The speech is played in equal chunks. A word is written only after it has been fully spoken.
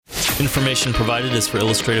Information provided is for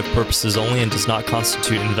illustrative purposes only and does not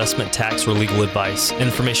constitute investment, tax, or legal advice.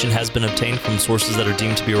 Information has been obtained from sources that are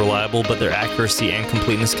deemed to be reliable, but their accuracy and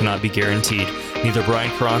completeness cannot be guaranteed. Neither Brian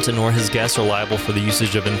Quaranta nor his guests are liable for the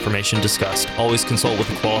usage of information discussed. Always consult with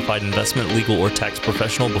a qualified investment, legal, or tax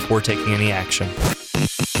professional before taking any action.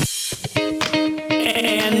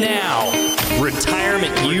 And now,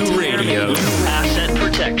 Retirement U Radio. Asset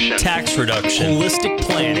protection. Tax reduction. Holistic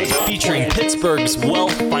planning. Featuring Pittsburgh's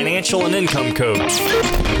wealth, financial, and income coach,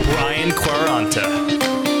 Brian Quaranta.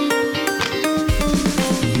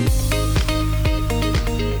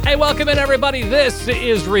 Hey, welcome in, everybody. This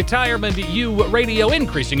is Retirement U Radio,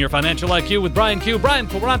 increasing your financial IQ with Brian Q. Brian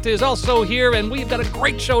Quaranta is also here, and we've got a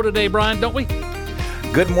great show today, Brian, don't we?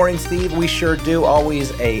 Good morning, Steve. We sure do.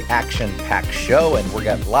 Always a action-packed show, and we've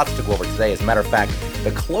got lots to go over today. As a matter of fact,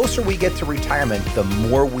 the closer we get to retirement, the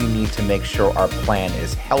more we need to make sure our plan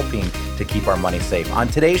is helping to keep our money safe. On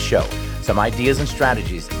today's show, some ideas and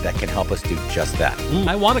strategies that can help us do just that.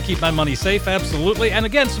 I want to keep my money safe, absolutely. And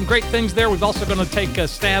again, some great things there. We're also going to take a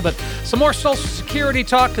stab at some more Social Security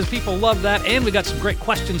talk because people love that. And we got some great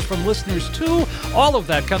questions from listeners, too. All of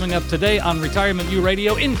that coming up today on Retirement U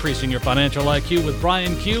Radio, increasing your financial IQ with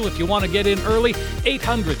Brian Q. If you want to get in early,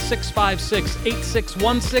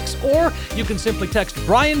 800-656-8616, or you can simply text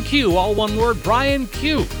Brian Q, all one word, Brian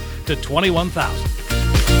Q, to 21,000.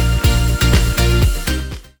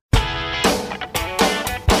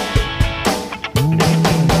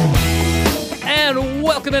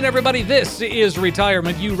 Welcome in, everybody. This is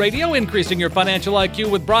Retirement U Radio, increasing your financial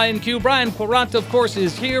IQ with Brian Q. Brian Quaranta, of course,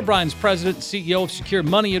 is here. Brian's president and CEO of Secure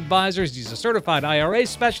Money Advisors. He's a certified IRA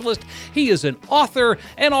specialist. He is an author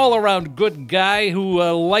and all-around good guy who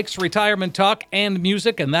likes retirement talk and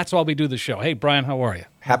music, and that's why we do the show. Hey, Brian, how are you?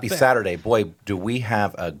 Happy Saturday. Boy, do we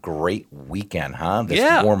have a great weekend, huh? This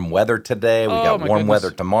Yeah. warm weather today. We got warm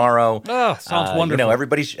weather tomorrow. Oh, sounds wonderful. You know,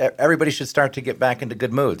 everybody should start to get back into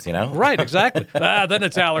good moods, you know? Right, exactly. Then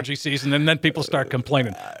it's allergy season, and then people start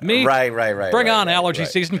complaining. Me, Right. bring on allergy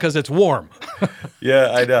season because it's warm.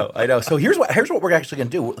 Yeah, I know. So here's what we're actually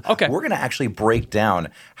going to do. Okay. We're going to actually break down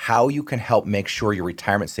how you can help make sure your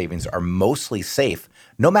retirement savings are mostly safe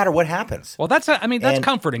no matter what happens. Well, that's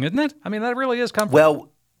comforting, isn't it? I mean, that really is comforting. Well,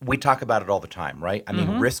 we talk about it all the time, right? I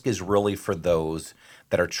mean, risk is really for those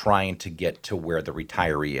that are trying to get to where the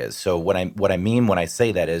retiree is. So what I mean when I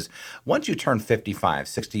say that is, once you turn 55,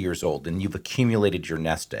 60 years old and you've accumulated your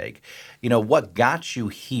nest egg, you know, what got you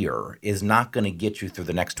here is not going to get you through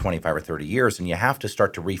the next 25 or 30 years, and you have to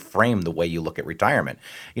start to reframe the way you look at retirement.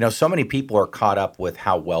 You know, so many people are caught up with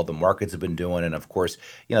how well the markets have been doing, and of course,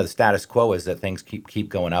 you know, the status quo is that things keep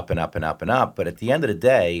going up and up and up and up, but at the end of the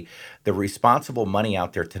day, the responsible money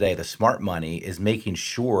out there today, the smart money, is making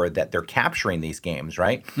sure that they're capturing these games,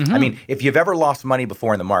 right? I mean, if you've ever lost money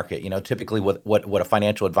before in the market, you know, typically what a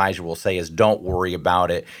financial advisor will say is, don't worry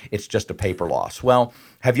about it. It's just a paper loss. Well,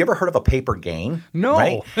 have you ever heard of a paper gain? No.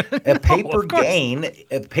 Right? A paper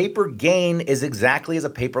gain is exactly as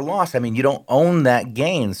a paper loss. I mean, you don't own that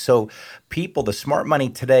gain. So people, the smart money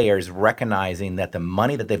today is recognizing that the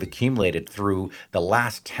money that they've accumulated through the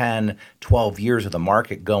last 10, 12 years of the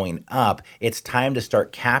market going up, it's time to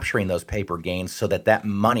start capturing those paper gains so that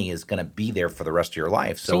money is going to be there for the rest of your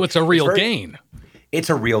life. So it's a real gain. It's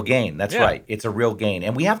a real gain. That's Yeah. right. It's a real gain.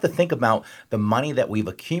 And we have to think about the money that we've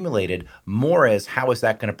accumulated more as, how is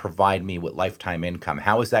that going to provide me with lifetime income?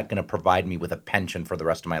 How is that going to provide me with a pension for the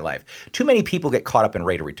rest of my life? Too many people get caught up in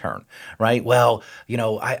rate of return, right? Well, you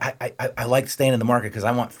know, I like staying in the market because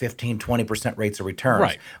I want 15, 20% rates of return.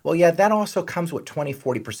 Right. Well, yeah, that also comes with 20,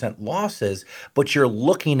 40% losses, but you're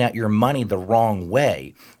looking at your money the wrong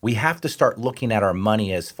way. We have to start looking at our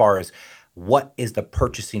money as far as, what is the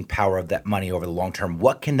purchasing power of that money over the long term?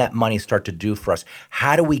 What can that money start to do for us?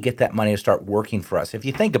 How do we get that money to start working for us? If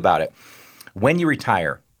you think about it, when you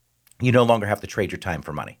retire, you no longer have to trade your time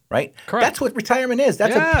for money, right? Correct. That's what retirement is.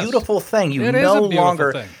 That's Yes. a beautiful thing. You It is no a beautiful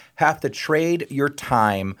longer thing. have to trade your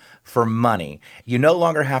time for money. You no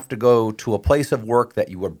longer have to go to a place of work that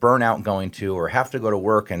you were burnt out going to, or have to go to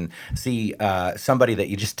work and see somebody that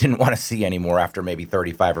you just didn't want to see anymore after maybe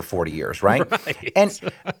 35 or 40 years, right? Right. And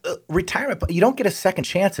retirement, you don't get a second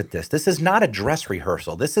chance at this. This is not a dress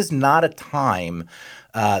rehearsal. This is not a time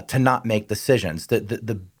to not make decisions.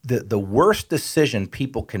 The worst decision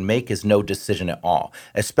people can make is no decision at all,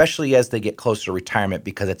 especially as they get closer to retirement,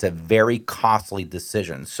 because it's a very costly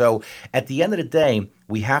decision. So at the end of the day,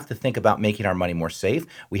 we have to think about making our money more safe.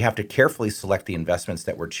 We have to carefully select the investments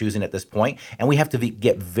that we're choosing at this point, and we have to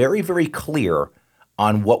get very, very clear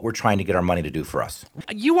on what we're trying to get our money to do for us.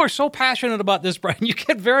 You are so passionate about this, Brian. You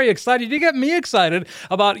get very excited. You get me excited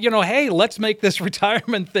about, hey, let's make this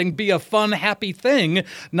retirement thing be a fun, happy thing,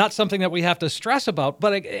 not something that we have to stress about.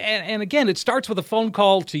 But, and again, it starts with a phone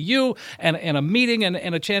call to you and a meeting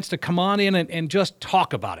and a chance to come on in and just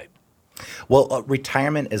talk about it. Well,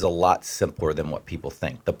 retirement is a lot simpler than what people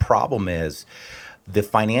think. The problem is the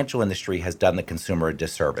financial industry has done the consumer a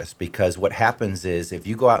disservice, because what happens is if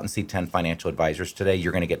you go out and see 10 financial advisors today,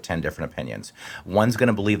 you're going to get 10 different opinions. One's going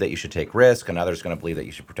to believe that you should take risk, another's going to believe that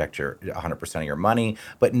you should protect your 100% of your money,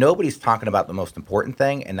 but nobody's talking about the most important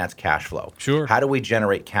thing, and that's cash flow. Sure. How do we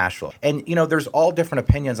generate cash flow? And there's all different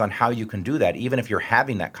opinions on how you can do that. Even if you're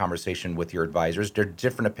having that conversation with your advisors, there are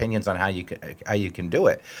different opinions on how you can do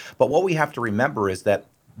it. But what we have to remember is that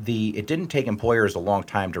it didn't take employers a long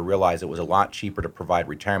time to realize it was a lot cheaper to provide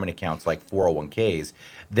retirement accounts like 401ks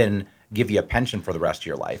than give you a pension for the rest of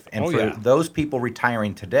your life. And those people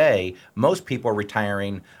retiring today, most people are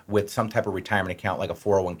retiring with some type of retirement account like a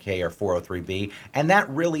 401k or 403b, and that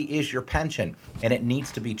really is your pension, and it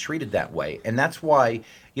needs to be treated that way. And that's why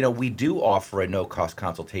we do offer a no-cost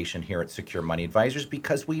consultation here at Secure Money Advisors,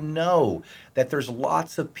 because we know that there's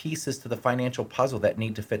lots of pieces to the financial puzzle that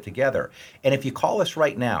need to fit together. And if you call us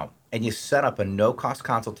right now and you set up a no-cost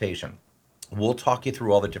consultation, we'll talk you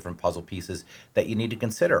through all the different puzzle pieces that you need to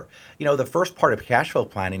consider. The first part of cash flow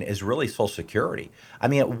planning is really Social Security. I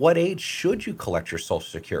mean, at what age should you collect your Social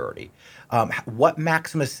Security? What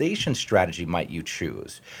maximization strategy might you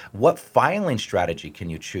choose? What filing strategy can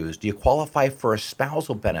you choose? Do you qualify for a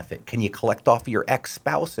spousal benefit? Can you collect off of your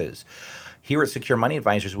ex-spouses? Here at Secure Money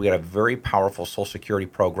Advisors, we got a very powerful Social Security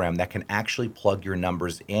program that can actually plug your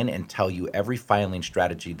numbers in and tell you every filing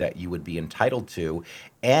strategy that you would be entitled to.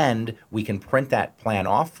 And we can print that plan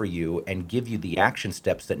off for you and give you the action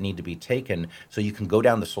steps that need to be taken so you can go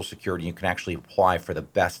down to Social Security and you can actually apply for the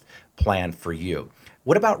best plan for you.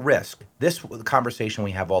 What about risk? This conversation we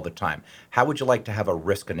have all the time. How would you like to have a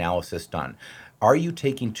risk analysis done? Are you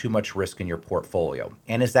taking too much risk in your portfolio?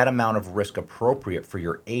 And is that amount of risk appropriate for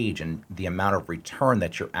your age and the amount of return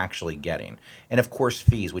that you're actually getting? And of course,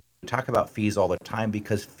 fees. We talk about fees all the time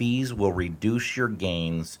because fees will reduce your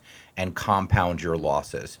gains and compound your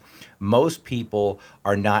losses. Most people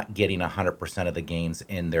are not getting 100% of the gains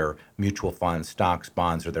in their mutual funds, stocks,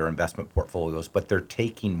 bonds, or their investment portfolios, but they're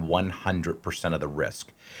taking 100% of the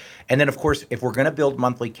risk. And then, of course, if we're going to build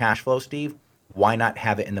monthly cash flow, Steve, why not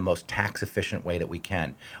have it in the most tax efficient way that we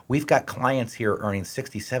can? We've got clients here earning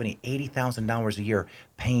 $60,000, $70,000, $80,000 a year,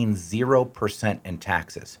 paying 0% in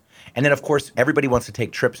taxes. And then, of course, everybody wants to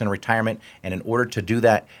take trips in retirement. And in order to do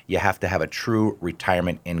that, you have to have a true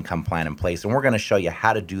retirement income plan in place. And we're going to show you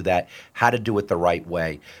how to do that, how to do it the right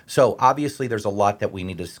way. So obviously, there's a lot that we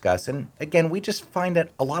need to discuss. And again, we just find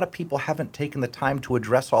that a lot of people haven't taken the time to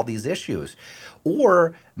address all these issues.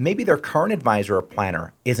 Or maybe their current advisor or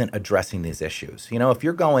planner isn't addressing these issues. If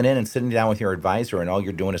you're going in and sitting down with your advisor and all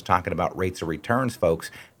you're doing is talking about rates of returns,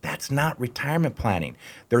 folks, that's not retirement planning.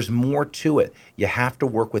 There's more to it. You have to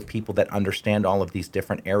work with people that understand all of these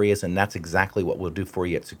different areas, and that's exactly what we'll do for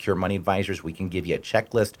you at Secure Money Advisors. We can give you a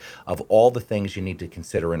checklist of all the things you need to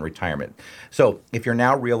consider in retirement. So if you're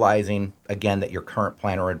now realizing, again, that your current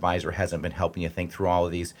planner or advisor hasn't been helping you think through all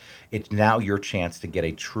of these, it's now your chance to get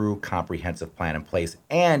a true comprehensive plan in place.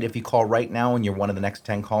 And if you call right now and you're one of the next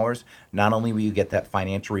 10 callers, not only will you get that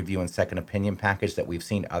financial review and second opinion package that we've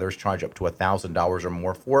seen others charge up to $1,000 or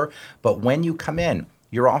more for, but when you come in,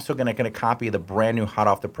 you're also going to get a copy of the brand new hot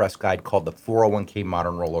off the press guide called the 401k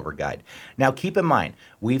Modern Rollover Guide. Now, keep in mind,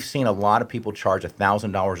 we've seen a lot of people charge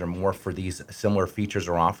 $1,000 or more for these similar features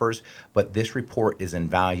or offers, but this report is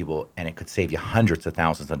invaluable and it could save you hundreds of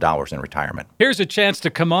thousands of dollars in retirement. Here's a chance to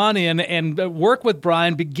come on in and work with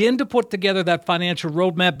Brian, begin to put together that financial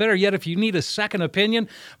roadmap. Better yet, if you need a second opinion,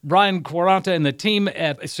 Brian Quaranta and the team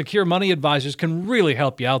at Secure Money Advisors can really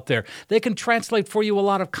help you out there. They can translate for you a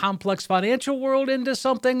lot of complex financial world into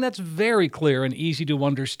something that's very clear and easy to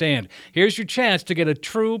understand. Here's your chance to get a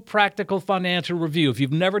true practical financial review. If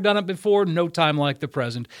you've never done it before, no time like the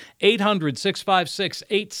present.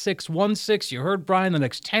 800-656-8616. You heard Brian, the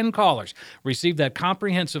next 10 callers receive that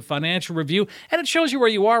comprehensive financial review, and it shows you where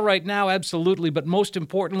you are right now, absolutely, but most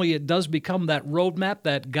importantly, it does become that roadmap,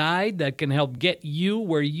 that guide that can help get you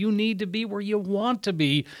where you need to be, where you want to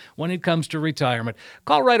be when it comes to retirement.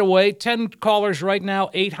 Call right away. 10 callers right now,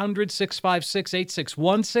 800-656-8616.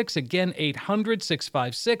 8616. Again,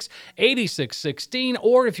 800-656-8616.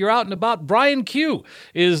 Or if you're out and about, Brian Q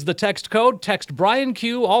is the text code. Text Brian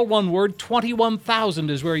Q, all one word, 21,000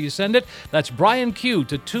 is where you send it. That's Brian Q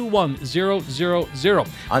to 21000.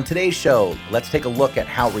 On today's show, let's take a look at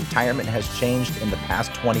how retirement has changed in the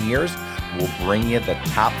past 20 years. We'll bring you the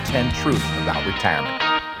top 10 truths about retirement.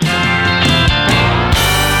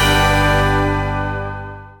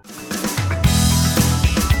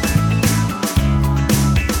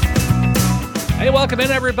 Hey, welcome in,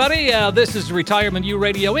 everybody. This is Retirement U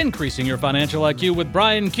Radio, increasing your financial IQ with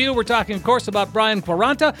Brian Q. We're talking, of course, about Brian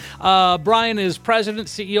Quaranta. Brian is president,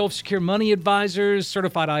 CEO of Secure Money Advisors,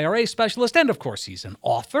 certified IRA specialist, and, of course, he's an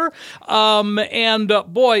author.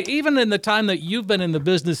 Boy, even in the time that you've been in the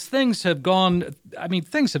business, things have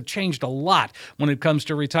changed a lot when it comes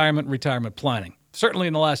to retirement planning, certainly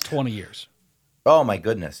in the last 20 years. Oh, my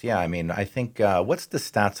goodness. Yeah. I mean, I think, what's the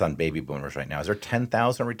stats on baby boomers right now? Is there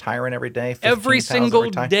 10,000 retiring every day? Every single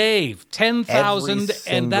day, 10,000,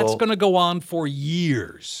 and that's going to go on for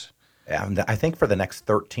years. I think for the next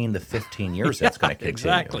 13 to 15 years, that's going to continue.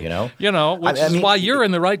 Exactly. Which is why you're in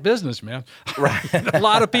the right business, man. Right. A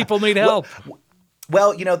lot of people need help.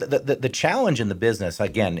 Well, the challenge in the business,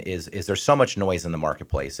 again, is there's so much noise in the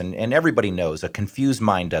marketplace, and everybody knows a confused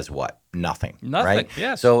mind does what? Nothing. Right?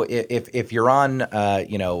 Yes. So if you're on,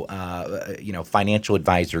 financial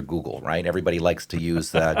advisor Google, right? Everybody likes to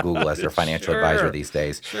use Google as their financial advisor these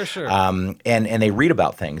days. Sure. And they read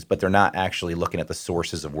about things, but they're not actually looking at the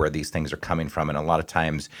sources of where these things are coming from. And a lot of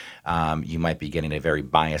times, you might be getting a very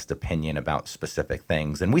biased opinion about specific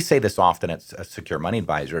things. And we say this often at Secure Money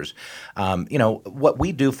Advisors. What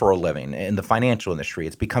we do for a living in the financial industry,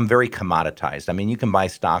 it's become very commoditized. I mean, you can buy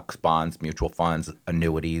stocks, bonds, mutual funds,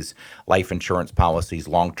 annuities, life insurance policies,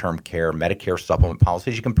 long-term care, Medicare supplement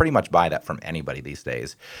policies. You can pretty much buy that from anybody these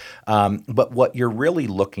days. But what you're really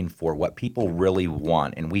looking for, what people really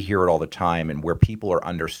want, and we hear it all the time, and where people are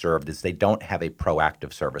underserved, is they don't have a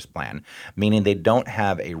proactive service plan, meaning they don't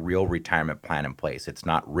have a real retirement plan in place. It's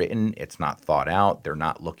not written. It's not thought out. They're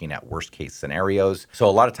not looking at worst-case scenarios. So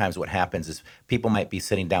a lot of times what happens is people might be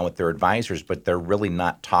sitting down with their advisors, but they're really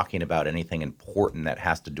not talking about anything important that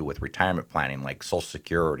has to do with retirement planning, like Social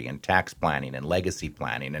Security and tax planning and legacy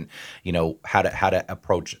planning, and how to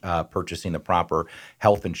approach purchasing the proper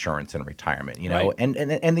health insurance in retirement. Right.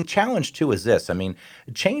 And the challenge too is this. I mean,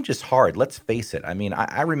 change is hard. Let's face it. I mean,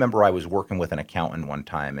 I remember I was working with an accountant one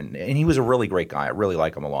time, and he was a really great guy. I really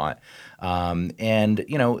like him a lot.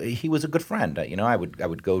 He was a good friend. I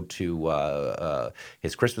would go to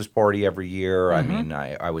his Christmas party every year. Mm-hmm. I mean,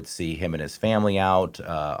 I would see him and his family out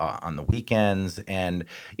on the weekends. And,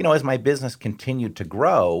 as my business continued to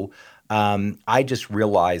grow, I just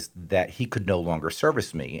realized that he could no longer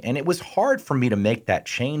service me. And it was hard for me to make that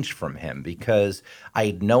change from him because I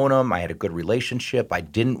had known him. I had a good relationship. I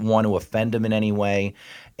didn't want to offend him in any way.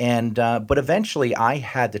 But eventually I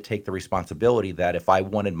had to take the responsibility that if I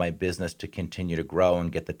wanted my business to continue to grow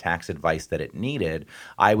and get the tax advice that it needed,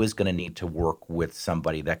 I was going to need to work with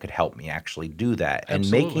somebody that could help me actually do that.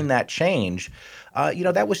 Absolutely. And making that change,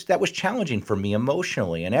 that was challenging for me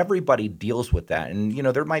emotionally, and everybody deals with that. And,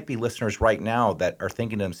 there might be listeners right now that are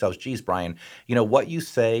thinking to themselves, geez, Brian, what you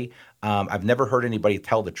say, I've never heard anybody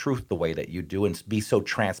tell the truth the way that you do and be so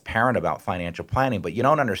transparent about financial planning, but you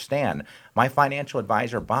don't understand. My financial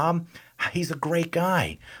advisor, Bob, he's a great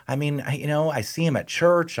guy. I mean, I see him at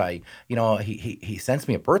church. He sends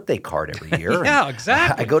me a birthday card every year. Yeah,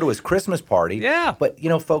 exactly. I go to his Christmas party. Yeah. But,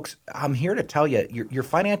 folks, I'm here to tell you, your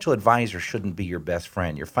financial advisor shouldn't be your best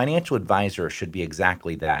friend. Your financial advisor should be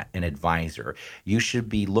exactly that, an advisor. You should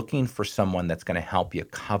be looking for someone that's going to help you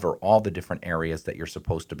cover all the different areas that you're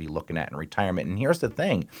supposed to be looking at in retirement. And here's the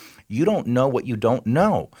thing. You don't know what you don't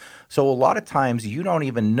know. So a lot of times you don't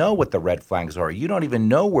even know what the red flags are. You don't even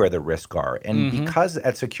know where the risks are. And because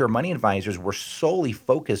at Secure Money Advisors, we're solely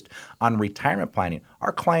focused on retirement planning.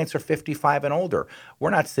 Our clients are 55 and older. We're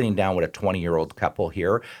not sitting down with a 20-year-old couple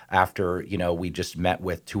here after, we just met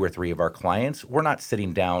with 2 or 3 of our clients. We're not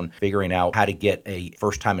sitting down figuring out how to get a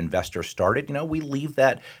first-time investor started. We leave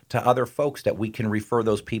that to other folks that we can refer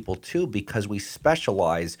those people to because we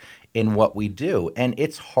specialize in what we do. And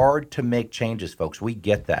it's hard to make changes, folks. We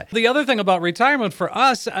get that. The other thing about retirement for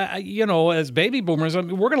us, as baby boomers,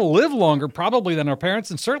 we're going to live longer probably than our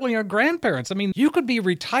parents and certainly our grandparents. I mean, you could be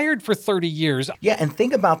retired for 30 years. Yeah, and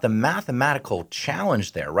think about the mathematical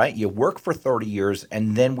challenge there, right? You work for 30 years,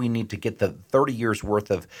 and then we need to get the 30 years worth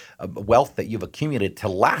of wealth that you've accumulated to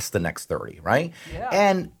last the next 30, right? Yeah.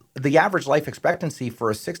 And the average life expectancy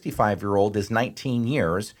for a 65-year-old is 19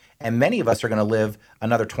 years, and many of us are going to live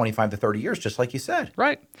another 25 to 30 years, just like you said.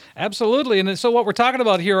 Right. Absolutely. And so what we're talking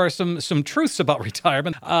about here are some truths about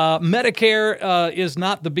retirement. Medicare is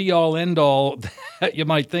not the be-all, end-all that you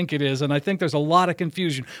might think it is, and I think there's a lot of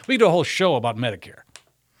confusion. We do a whole show about Medicare.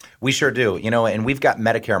 We sure do, and we've got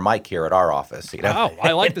Medicare Mike here at our office. Oh,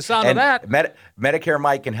 I like the sound of that. Medicare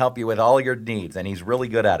Mike can help you with all your needs, and he's really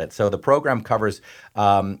good at it. So the program covers,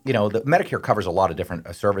 the Medicare covers a lot of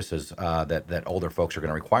different services that older folks are going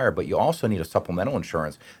to require, but you also need a supplemental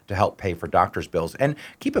insurance to help pay for doctor's bills. And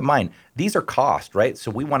keep in mind, these are costs, right?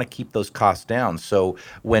 So we want to keep those costs down. So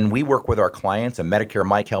when we work with our clients, and Medicare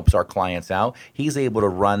Mike helps our clients out, he's able to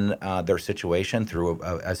run their situation through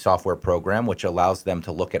a software program, which allows them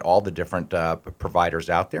to look at all the different providers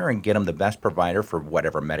out there and get them the best provider for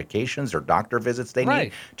whatever medications or doctor visits they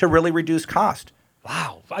need to really reduce cost.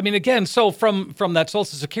 Wow. I mean, again, so from that Social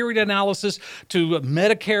Security analysis to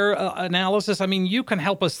Medicare analysis, I mean, you can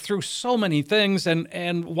help us through so many things.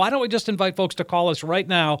 And why don't we just invite folks to call us right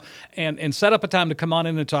now and set up a time to come on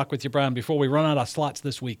in and talk with you, Brian, before we run out of slots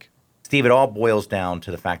this week? Steve, it all boils down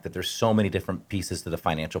to the fact that there's so many different pieces to the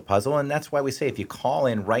financial puzzle, and that's why we say if you call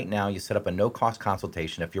in right now, you set up a no-cost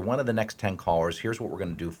consultation. If you're one of the next 10 callers, here's what we're going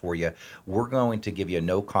to do for you. We're going to give you a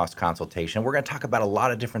no-cost consultation. We're going to talk about a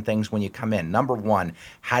lot of different things when you come in. Number one,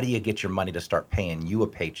 how do you get your money to start paying you a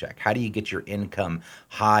paycheck? How do you get your income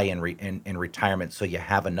high in retirement so you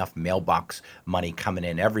have enough mailbox money coming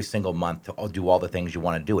in every single month to do all the things you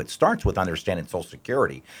want to do? It starts with understanding Social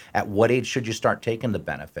Security. At what age should you start taking the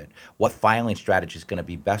benefit? What filing strategy is going to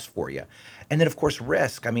be best for you? And then, of course,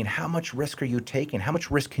 risk. I mean, how much risk are you taking? How much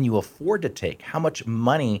risk can you afford to take? How much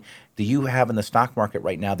money do you have in the stock market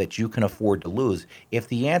right now that you can afford to lose? If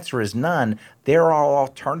the answer is none, there are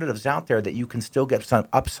alternatives out there that you can still get some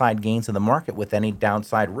upside gains in the market with any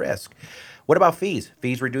downside risk. What about fees?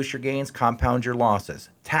 Fees reduce your gains, compound your losses.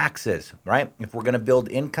 Taxes, right? If we're going to build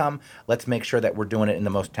income, let's make sure that we're doing it in the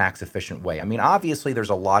most tax efficient way. I mean, obviously, there's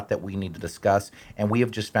a lot that we need to discuss, and we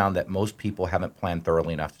have just found that most people haven't planned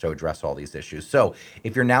thoroughly enough to address all these issues. So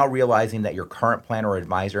if you're now realizing that your current planner or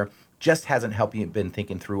advisor just hasn't helped you been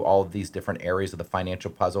thinking through all of these different areas of the financial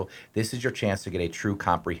puzzle, this is your chance to get a true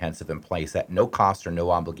comprehensive in place at no cost or no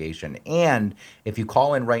obligation. And if you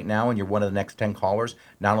call in right now and you're one of the next 10 callers,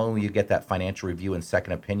 not only will you get that financial review and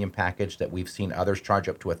second opinion package that we've seen others charge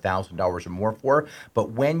up to $1,000 or more for, but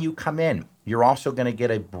when you come in, you're also going to get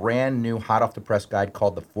a brand new hot off the press guide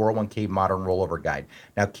called the 401k Modern Rollover Guide.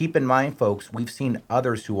 Now, keep in mind, folks, we've seen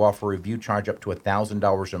others who offer review charge up to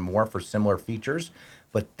 $1,000 or more for similar features,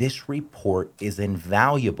 but this report is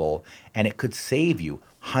invaluable, and it could save you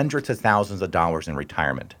hundreds of thousands of dollars in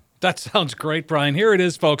retirement. That sounds great, Brian. Here it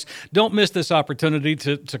is, folks. Don't miss this opportunity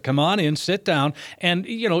to come on in, sit down, and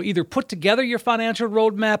either put together your financial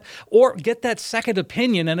roadmap or get that second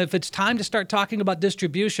opinion. And if it's time to start talking about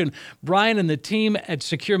distribution, Brian and the team at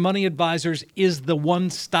Secure Money Advisors is the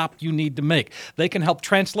one stop you need to make. They can help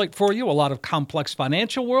translate for you a lot of complex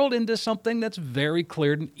financial world into something that's very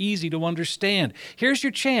clear and easy to understand. Here's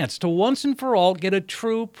your chance to once and for all get a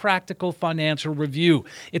true practical financial review.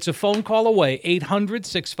 It's a phone call away,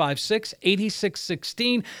 800-656-8616.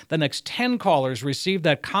 The next 10 callers receive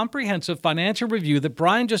that comprehensive financial review that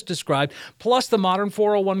Brian just described, plus the modern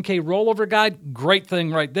 401k rollover guide. Great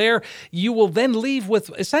thing right there. You will then leave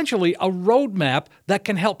with essentially a roadmap that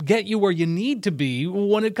can help get you where you need to be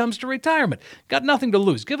when it comes to retirement. Got nothing to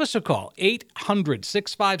lose. Give us a call,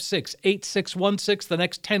 800-656-8616. The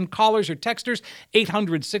next 10 callers or texters,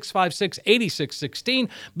 800-656-8616.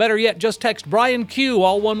 Better yet, just text Brian Q,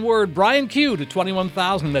 all one word, Brian Q to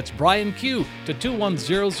 21,000. That's Brian Q to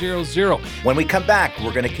 21000. When we come back,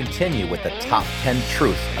 we're going to continue with the top 10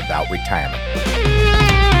 truths about retirement.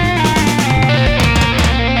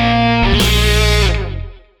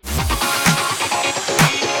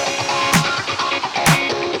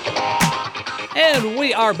 And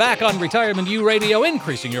we are back on Retirement U Radio,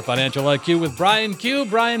 increasing your financial IQ with Brian Q.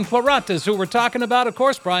 Brian Quarantes, who we're talking about. Of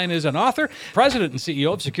course, Brian is an author, president and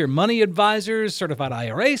CEO of Secure Money Advisors, certified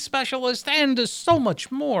IRA specialist, and so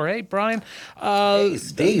much more. Hey, Brian. Hey,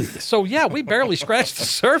 Steve. So, yeah, we barely scratched the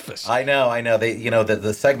surface. I know. They,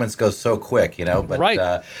 the segments go so quick, but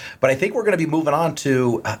right. But I think we're going to be moving on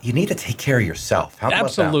to you need to take care of yourself. How about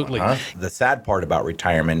Absolutely. that one, huh? The sad part about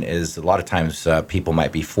retirement is a lot of times people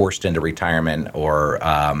might be forced into retirement, or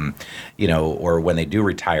when they do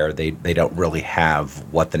retire, they don't really have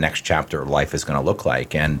what the next chapter of life is going to look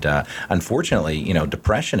like. And unfortunately,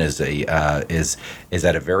 depression is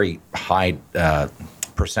at a very high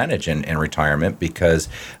percentage in retirement because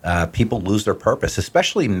people lose their purpose,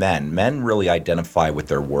 especially men. Men really identify with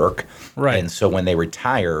their work. Right. And so when they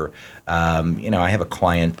retire, I have a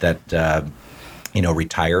client that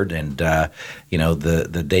retired, and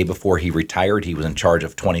the day before he retired, he was in charge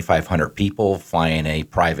of 2,500 people, flying a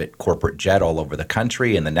private corporate jet all over the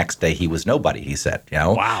country, and the next day he was nobody. He said,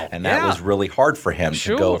 Wow, and that was really hard for him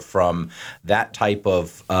to go from that type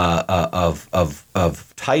of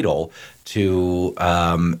title to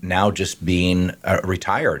now just being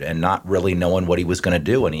retired and not really knowing what he was going to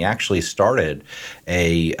do. And he actually started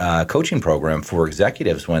a coaching program for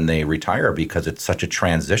executives when they retire because it's such a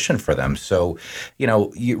transition for them. So,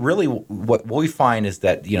 you really what we find is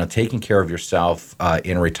that, taking care of yourself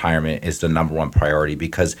in retirement is the number one priority,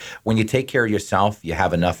 because when you take care of yourself, you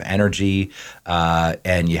have enough energy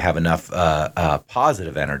and you have enough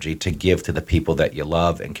positive energy to give to the people that you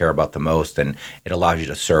love and care about the most, and it allows you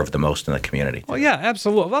to serve the most in the community. Well, yeah,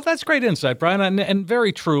 absolutely. Well, that's great insight, Brian, and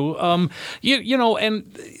very true. And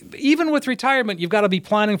even with retirement, you've got to be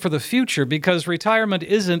planning for the future, because retirement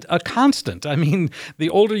isn't a constant. I mean, the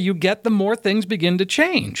older you get, the more things begin to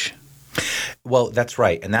change. Well, that's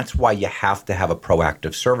right. And that's why you have to have a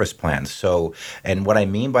proactive service plan. So, and what I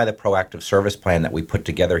mean by the proactive service plan that we put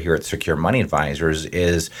together here at Secure Money Advisors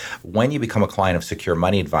is when you become a client of Secure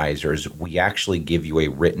Money Advisors, we actually give you a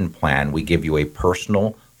written plan. We give you a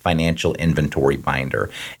personal financial inventory binder.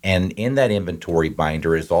 And in that inventory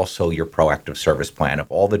binder is also your proactive service plan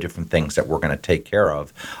of all the different things that we're going to take care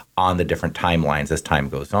of on the different timelines as time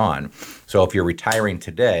goes on. So if you're retiring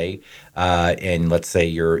today, and let's say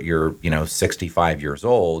you're 65 years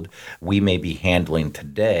old, we may be handling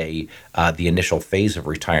today the initial phase of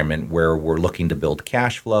retirement where we're looking to build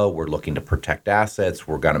cash flow, we're looking to protect assets,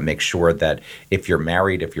 we're going to make sure that if you're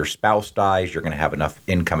married, if your spouse dies, you're going to have enough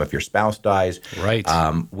income if your spouse dies. Right.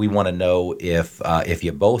 We want to know if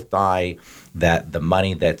you both die, that the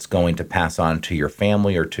money that's going to pass on to your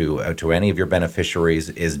family or to any of your beneficiaries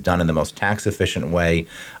is done in the most tax efficient way.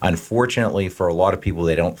 Unfortunately, for a lot of people,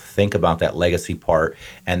 they don't think about that legacy part,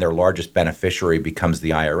 and their largest beneficiary becomes the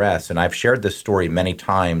IRS. And I've shared this story many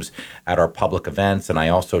times at our public events, and I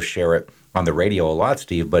also share it on the radio a lot,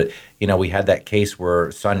 Steve. But we had that case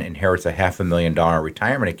where son inherits a $500,000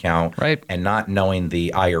 retirement account, right, and not knowing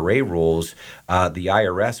the IRA rules, the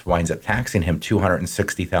IRS winds up taxing him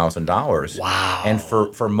 $260,000. Wow! And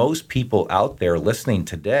for most people out there listening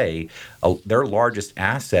today, their largest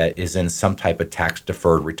asset is in some type of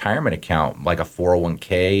tax-deferred retirement account, like a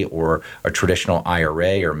 401k or a traditional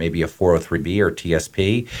IRA, or maybe a 403b or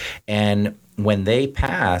TSP, and when they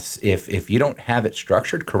pass, if you don't have it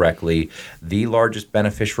structured correctly, the largest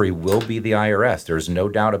beneficiary will be the IRS. There's no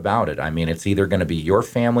doubt about it. I mean, it's either going to be your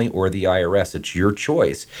family or the IRS. It's your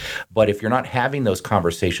choice. But if you're not having those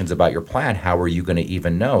conversations about your plan, how are you going to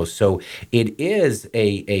even know? So it is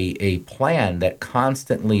a plan that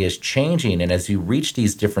constantly is changing. And as you reach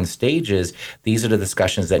these different stages, these are the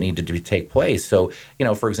discussions that need to take place. So,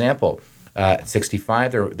 for example, at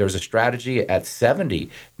 65, there's a strategy. At 70,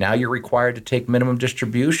 now you're required to take minimum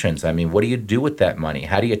distributions. I mean, what do you do with that money?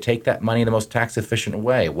 How do you take that money in the most tax efficient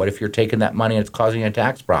way? What if you're taking that money and it's causing a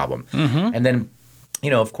tax problem? Mm-hmm. And then,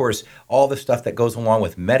 of course, all the stuff that goes along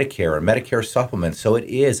with Medicare and Medicare supplements. So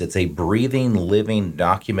it's a breathing, living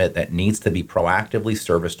document that needs to be proactively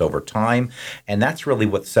serviced over time. And that's really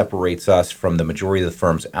what separates us from the majority of the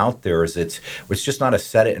firms out there. Is it's just not a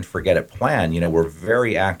set it and forget it plan. We're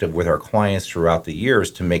very active with our clients throughout the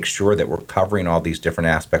years to make sure that we're covering all these different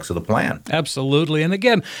aspects of the plan. Absolutely. And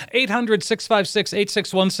again,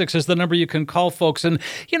 800-656-8616 is the number you can call, folks. And,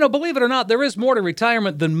 believe it or not, there is more to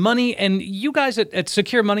retirement than money. And you guys at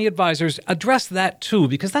Secure Money Advisors address that too,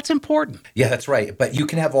 because that's important. Yeah, that's right. But you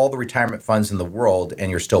can have all the retirement funds in the world and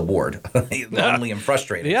you're still bored, lonely and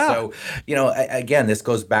frustrated. Yeah. So, again, this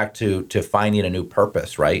goes back to finding a new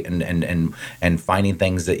purpose, right? And finding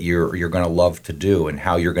things that you're going to love to do and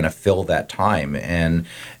how you're going to fill that time. And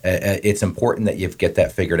it's important that you get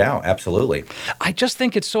that figured out. Absolutely. I just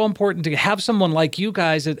think it's so important to have someone like you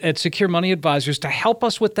guys at Secure Money Advisors to help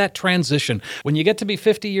us with that transition. When you get to be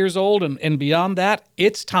 50 years old and beyond that,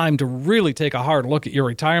 it's time to really take a hard look at your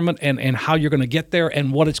retirement and how you're going to get there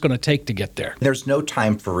and what it's going to take to get there. There's no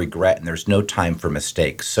time for regret and there's no time for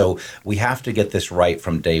mistakes. So we have to get this right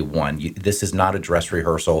from day one. This is not a dress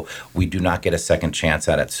rehearsal. We do not get a second chance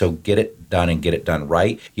at it. So get it done and get it done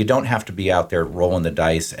right. You don't have to be out there rolling the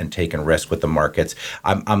dice and taking risks with the markets.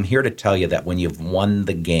 I'm here to tell you that when you've won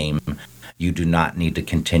the game, you do not need to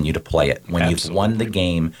continue to play it. When Absolutely. you've won the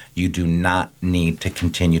game, you do not need to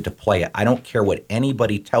continue to play it. I don't care what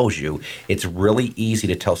anybody tells you. It's really easy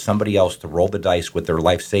to tell somebody else to roll the dice with their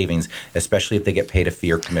life savings, especially if they get paid a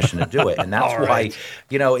fee or commission to do it. And that's why,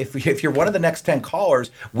 if you're one of the next 10 callers,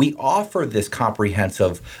 we offer this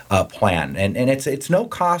comprehensive plan. And it's no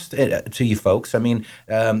cost to you folks. I mean,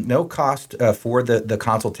 no cost for the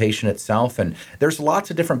consultation itself. And there's lots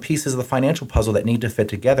of different pieces of the financial puzzle that need to fit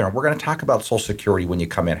together. And we're going to talk about Social Security when you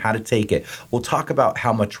come in, how to take it. We'll talk about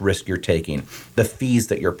how much risk you're taking, the fees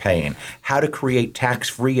that you're paying, how to create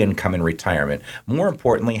tax-free income in retirement. More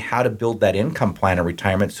importantly, how to build that income plan in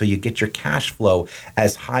retirement so you get your cash flow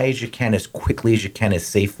as high as you can, as quickly as you can, as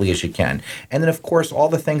safely as you can. And then, of course, all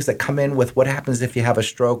the things that come in with what happens if you have a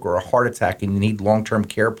stroke or a heart attack and you need long-term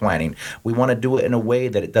care planning. We want to do it in a way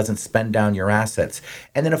that it doesn't spend down your assets.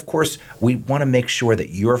 And then, of course, we want to make sure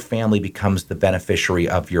that your family becomes the beneficiary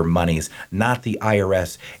of your monies, not the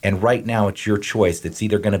IRS. And right now, it's your choice. It's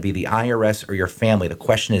either going to be the IRS or your family. The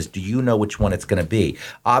question is, do you know which one it's going to be?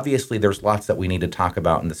 Obviously, there's lots that we need to talk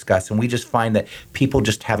about and discuss, and we just find that people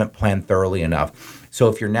just haven't planned thoroughly enough. So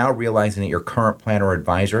if you're now realizing that your current planner or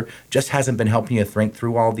advisor just hasn't been helping you think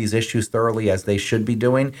through all these issues thoroughly as they should be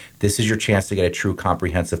doing, this is your chance to get a true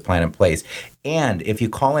comprehensive plan in place. And if you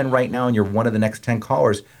call in right now and you're one of the next 10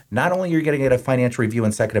 callers, not only are you going to get a financial review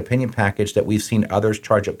and second opinion package that we've seen others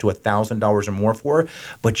charge up to $1,000 or more for,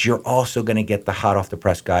 but you're also going to get the hot off the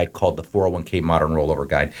press guide called the 401k Modern Rollover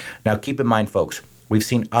Guide. Now, keep in mind, folks, we've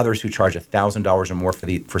seen others who charge $1,000 or more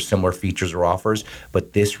for similar features or offers,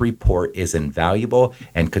 but this report is invaluable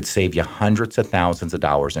and could save you hundreds of thousands of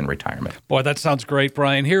dollars in retirement. Boy, that sounds great,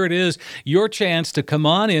 Brian. Here it is, your chance to come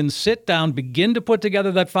on in, sit down, begin to put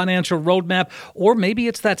together that financial roadmap, or maybe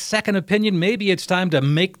it's that second opinion. Maybe it's time to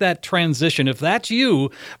make that transition. If that's you,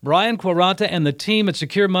 Brian Quaranta and the team at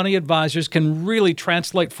Secure Money Advisors can really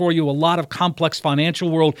translate for you a lot of complex financial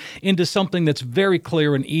world into something that's very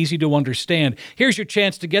clear and easy to understand. Here's your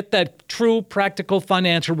chance to get that true practical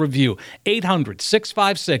financial review.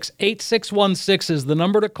 800-656-8616 is the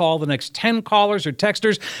number to call. The next 10 callers or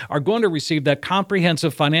texters are going to receive that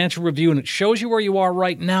comprehensive financial review, and it shows you where you are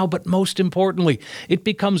right now, but most importantly, it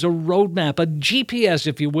becomes a roadmap, a GPS,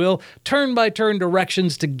 if you will, turn-by-turn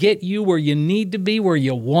directions to get you where you need to be, where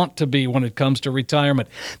you want to be when it comes to retirement.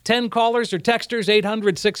 10 callers or texters,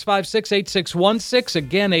 800-656-8616.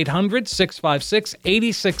 Again,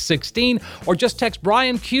 800-656-8616, or just text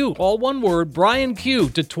Brian Q, all one word, Brian Q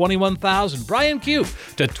to 21,000. Brian Q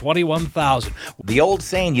to 21,000. The old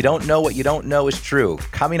saying, you don't know what you don't know, is true.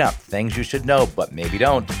 Coming up, things you should know, but maybe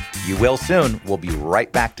don't. You will soon. We'll be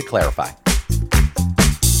right back to clarify.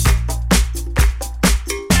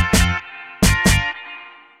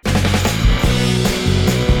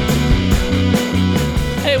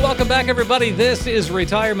 Welcome back, everybody. This is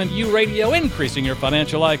Retirement U Radio, increasing your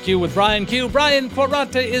financial IQ with Brian Q. Brian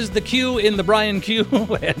Quaranta is the Q in the Brian Q,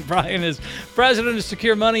 and Brian is president of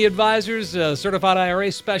Secure Money Advisors, a certified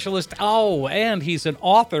IRA specialist. Oh, and he's an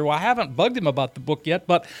author. Well, I haven't bugged him about the book yet,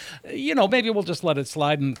 but, maybe we'll just let it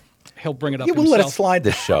slide and he'll bring it up himself. We'll let it slide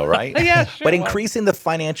this show, right? Yeah, sure. But increasing the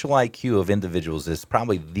financial IQ of individuals is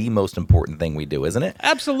probably the most important thing we do, isn't it?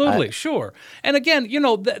 Absolutely, sure. And again,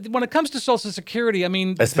 when it comes to Social Security,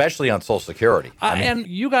 especially on Social Security. And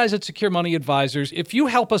you guys at Secure Money Advisors, if you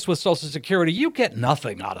help us with Social Security, you get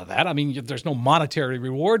nothing out of that. There's no monetary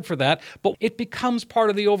reward for that, but it becomes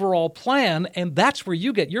part of the overall plan, and that's where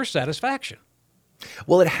you get your satisfaction.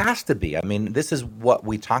 Well, it has to be. This is what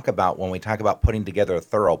we talk about when we talk about putting together a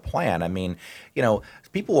thorough plan.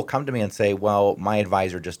 People will come to me and say, well, my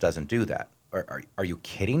advisor just doesn't do that. Are you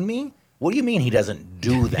kidding me? What do you mean he doesn't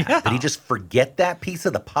do that? Yeah. Did he just forget that piece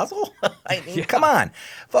of the puzzle? Come on.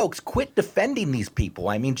 Folks, quit defending these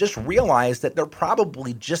people. Just realize that they're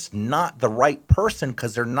probably just not the right person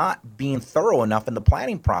because they're not being thorough enough in the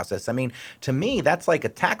planning process. To me, that's like a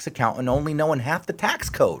tax accountant only knowing half the tax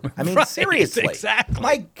code. Right, seriously. Exactly.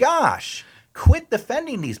 My gosh. Quit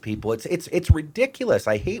defending these people. It's ridiculous.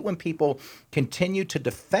 I hate when people continue to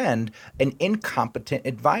defend an incompetent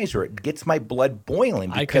advisor. It gets my blood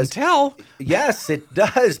boiling. I can tell. Yes, it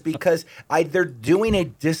does, because they're doing a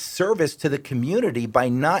disservice to the community by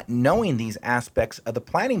not knowing these aspects of the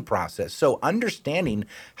planning process. So understanding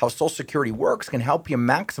how Social Security works can help you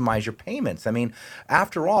maximize your payments.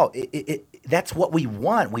 After all, that's what we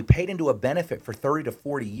want. We paid into a benefit for 30 to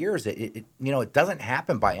 40 years. It doesn't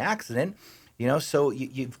happen by accident. So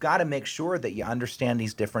you've got to make sure that you understand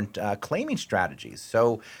these different claiming strategies.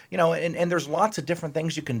 So, and there's lots of different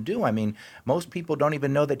things you can do. Most people don't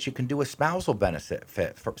even know that you can do a spousal benefit.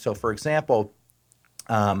 So, for example,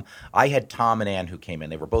 I had Tom and Ann who came in.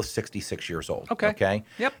 They were both 66 years old. Okay.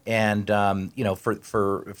 Yep. And for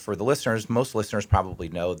the listeners, most listeners probably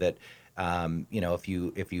know that if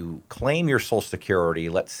you claim your Social Security,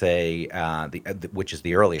 let's say which is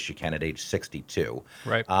the earliest you can at age 62.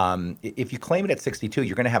 Right. If you claim it at 62,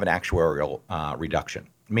 you're going to have an actuarial reduction.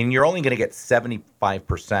 I mean, you're only going to get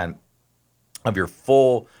 75% of your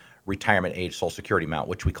full retirement age Social Security amount,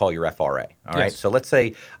 which we call your FRA. All right. So let's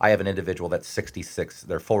say I have an individual that's 66.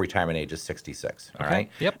 Their full retirement age is 66. All right.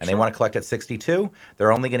 Yep. And they want to collect at 62.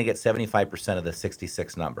 They're only going to get 75% of the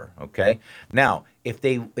 66 number. Okay. Now, if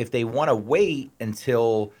they want to wait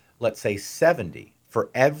until, let's say, 70,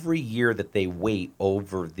 for every year that they wait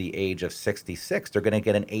over the age of 66, they're going to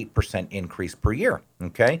get an 8% increase per year.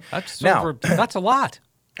 Okay. That's a lot.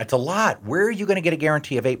 That's a lot. Where are you going to get a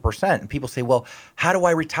guarantee of 8%? And people say, well, how do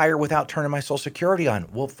I retire without turning my Social Security on?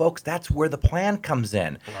 Well, folks, that's where the plan comes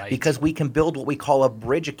in. Right. Because we can build what we call a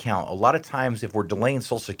bridge account. A lot of times, if we're delaying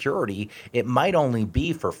Social Security, it might only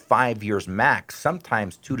be for 5 years max,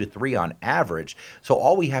 sometimes 2 to 3 on average. So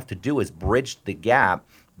all we have to do is bridge the gap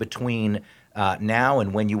between now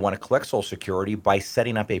and when you want to collect Social Security by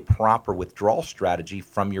setting up a proper withdrawal strategy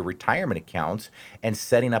from your retirement accounts and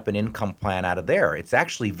setting up an income plan out of there. It's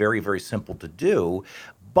actually very, very simple to do.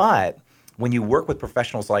 But when you work with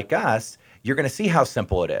professionals like us, you're going to see how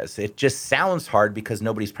simple it is. It just sounds hard because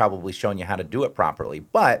nobody's probably shown you how to do it properly.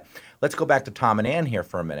 But let's go back to Tom and Ann here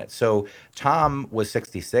for a minute. So Tom was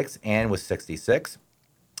 66, Ann was 66.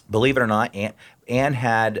 Believe it or not, Ann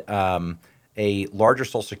had a larger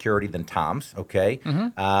Social Security than Tom's, okay?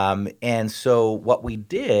 Mm-hmm. And so what we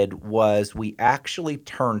did was we actually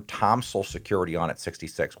turned Tom's Social Security on at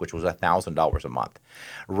 66, which was $1,000 a month.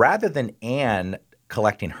 Rather than Ann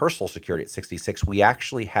collecting her Social Security at 66, we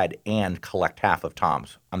actually had Ann collect half of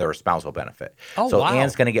Tom's on their spousal benefit. Oh, so wow.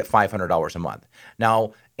 Ann's going to get $500 a month.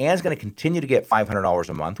 Now, Ann's going to continue to get $500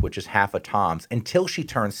 a month, which is half of Tom's, until she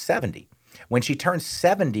turns 70. When she turns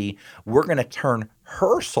 70, we're going to turn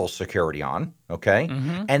her Social Security on, okay?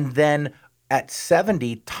 Mm-hmm. And then at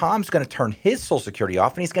 70, Tom's going to turn his Social Security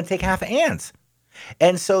off, and he's going to take half of Ann's.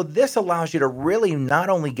 And so this allows you to really not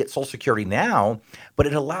only get Social Security now, but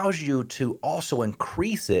it allows you to also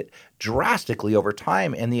increase it drastically over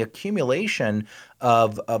time. And the accumulation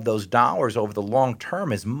of those dollars over the long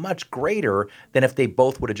term is much greater than if they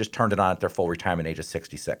both would have just turned it on at their full retirement age of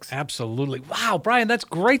 66. Absolutely. Wow, Brian, that's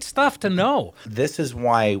great stuff to know. This is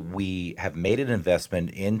why we have made an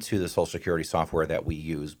investment into the Social Security software that we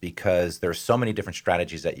use, because there's so many different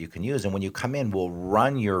strategies that you can use. And when you come in, we'll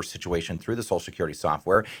run your situation through the Social Security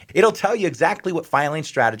software. It'll tell you exactly what filing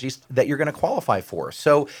strategies that you're going to qualify for.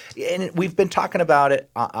 So, and we've been talking about it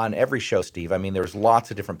on every show, Steve. I mean, there's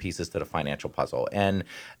lots of different pieces to the financial puzzle. And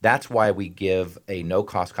that's why we give a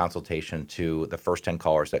no-cost consultation to the first 10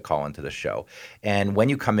 callers that call into the show. And when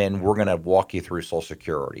you come in, we're going to walk you through Social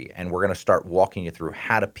Security, and we're going to start walking you through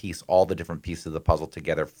how to piece all the different pieces of the puzzle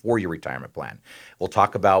together for your retirement plan. We'll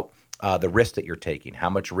talk about the risk that you're taking. How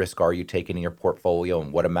much risk are you taking in your portfolio,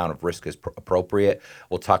 and what amount of risk is appropriate?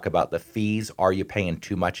 We'll talk about the fees. Are you paying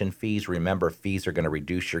too much in fees? Remember, fees are going to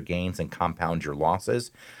reduce your gains and compound your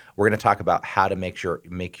losses. We're going to talk about how to make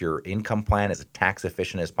your income plan as tax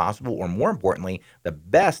efficient as possible, or more importantly, the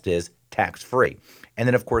best is tax-free. And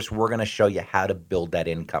then, of course, we're going to show you how to build that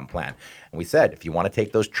income plan. And we said, if you want to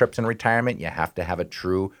take those trips in retirement, you have to have a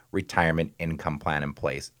true retirement income plan in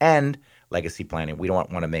place. And legacy planning. We don't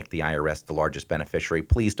want to make the IRS the largest beneficiary.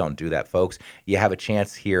 Please don't do that, folks. You have a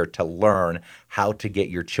chance here to learn how to get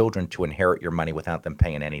your children to inherit your money without them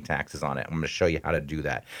paying any taxes on it. I'm going to show you how to do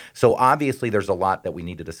that. So obviously, there's a lot that we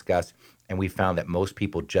need to discuss, and we found that most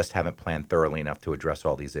people just haven't planned thoroughly enough to address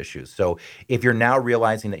all these issues. So if you're now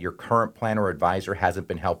realizing that your current planner or advisor hasn't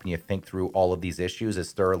been helping you think through all of these issues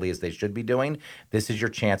as thoroughly as they should be doing, this is your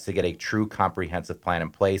chance to get a true comprehensive plan in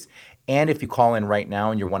place. And if you call in right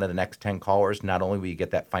now and you're one of the next 10 callers, not only will you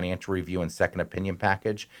get that financial review and second opinion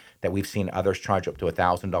package that we've seen others charge up to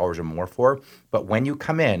 $1,000 or more for, but when you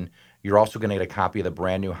come in, you're also going to get a copy of the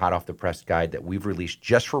brand new hot off the press guide that we've released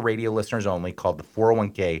just for radio listeners only, called the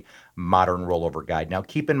 401k Modern Rollover Guide. Now,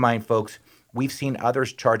 keep in mind, folks, we've seen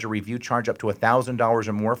others charge up to $1,000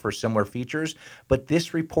 or more for similar features, but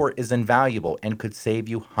this report is invaluable and could save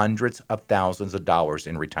you hundreds of thousands of dollars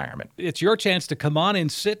in retirement. It's your chance to come on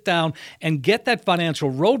and sit down and get that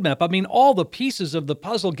financial roadmap. I mean, all the pieces of the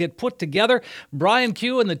puzzle get put together. Brian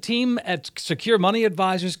Q and the team at Secure Money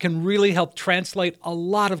Advisors can really help translate a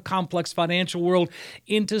lot of complex financial world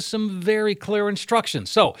into some very clear instructions.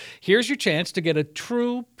 So here's your chance to get a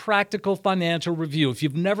true practical financial review. If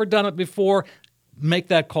you've never done it before, Make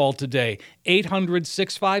that call today,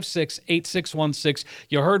 800-656-8616.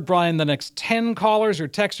 You heard Brian, the next 10 callers or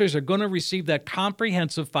texters are going to receive that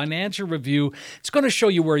comprehensive financial review. It's going to show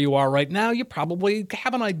you where you are right now. You probably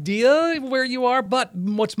have an idea where you are, but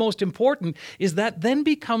what's most important is that then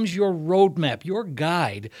becomes your roadmap, your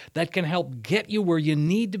guide that can help get you where you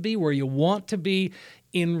need to be, where you want to be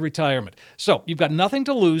in retirement. So you've got nothing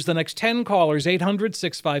to lose. The next 10 callers,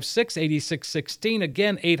 800-656-8616.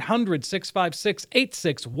 Again,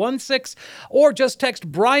 800-656-8616. Or just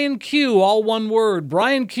text Brian Q, all one word,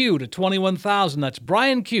 Brian Q to 21,000. That's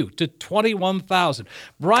Brian Q to 21,000.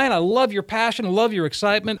 Brian, I love your passion. I love your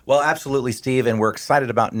excitement. Well, absolutely, Steve. And we're excited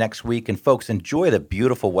about next week. And folks, enjoy the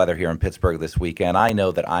beautiful weather here in Pittsburgh this weekend. I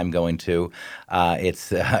know that I'm going to.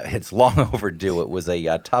 It's long overdue. It was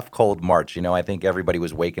a tough, cold March. I think everybody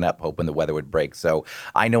was waking up hoping the weather would break. So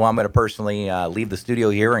I know I'm going to personally leave the studio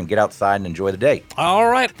here and get outside and enjoy the day. All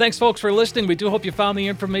right. Thanks, folks, for listening. We do hope you found the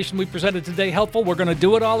information we presented today helpful. We're going to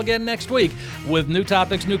do it all again next week with new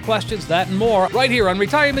topics, new questions, that and more, right here on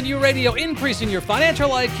Retirement U Radio, increasing your financial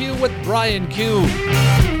IQ with Brian Q.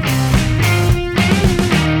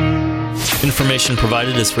 Information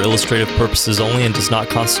provided is for illustrative purposes only and does not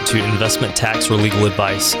constitute investment, tax, or legal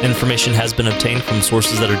advice. Information has been obtained from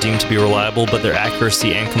sources that are deemed to be reliable, but their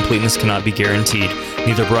accuracy and completeness cannot be guaranteed.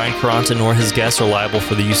 Neither Brian Quaranta nor his guests are liable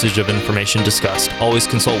for the usage of information discussed. Always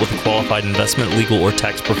consult with a qualified investment, legal, or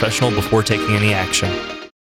tax professional before taking any action.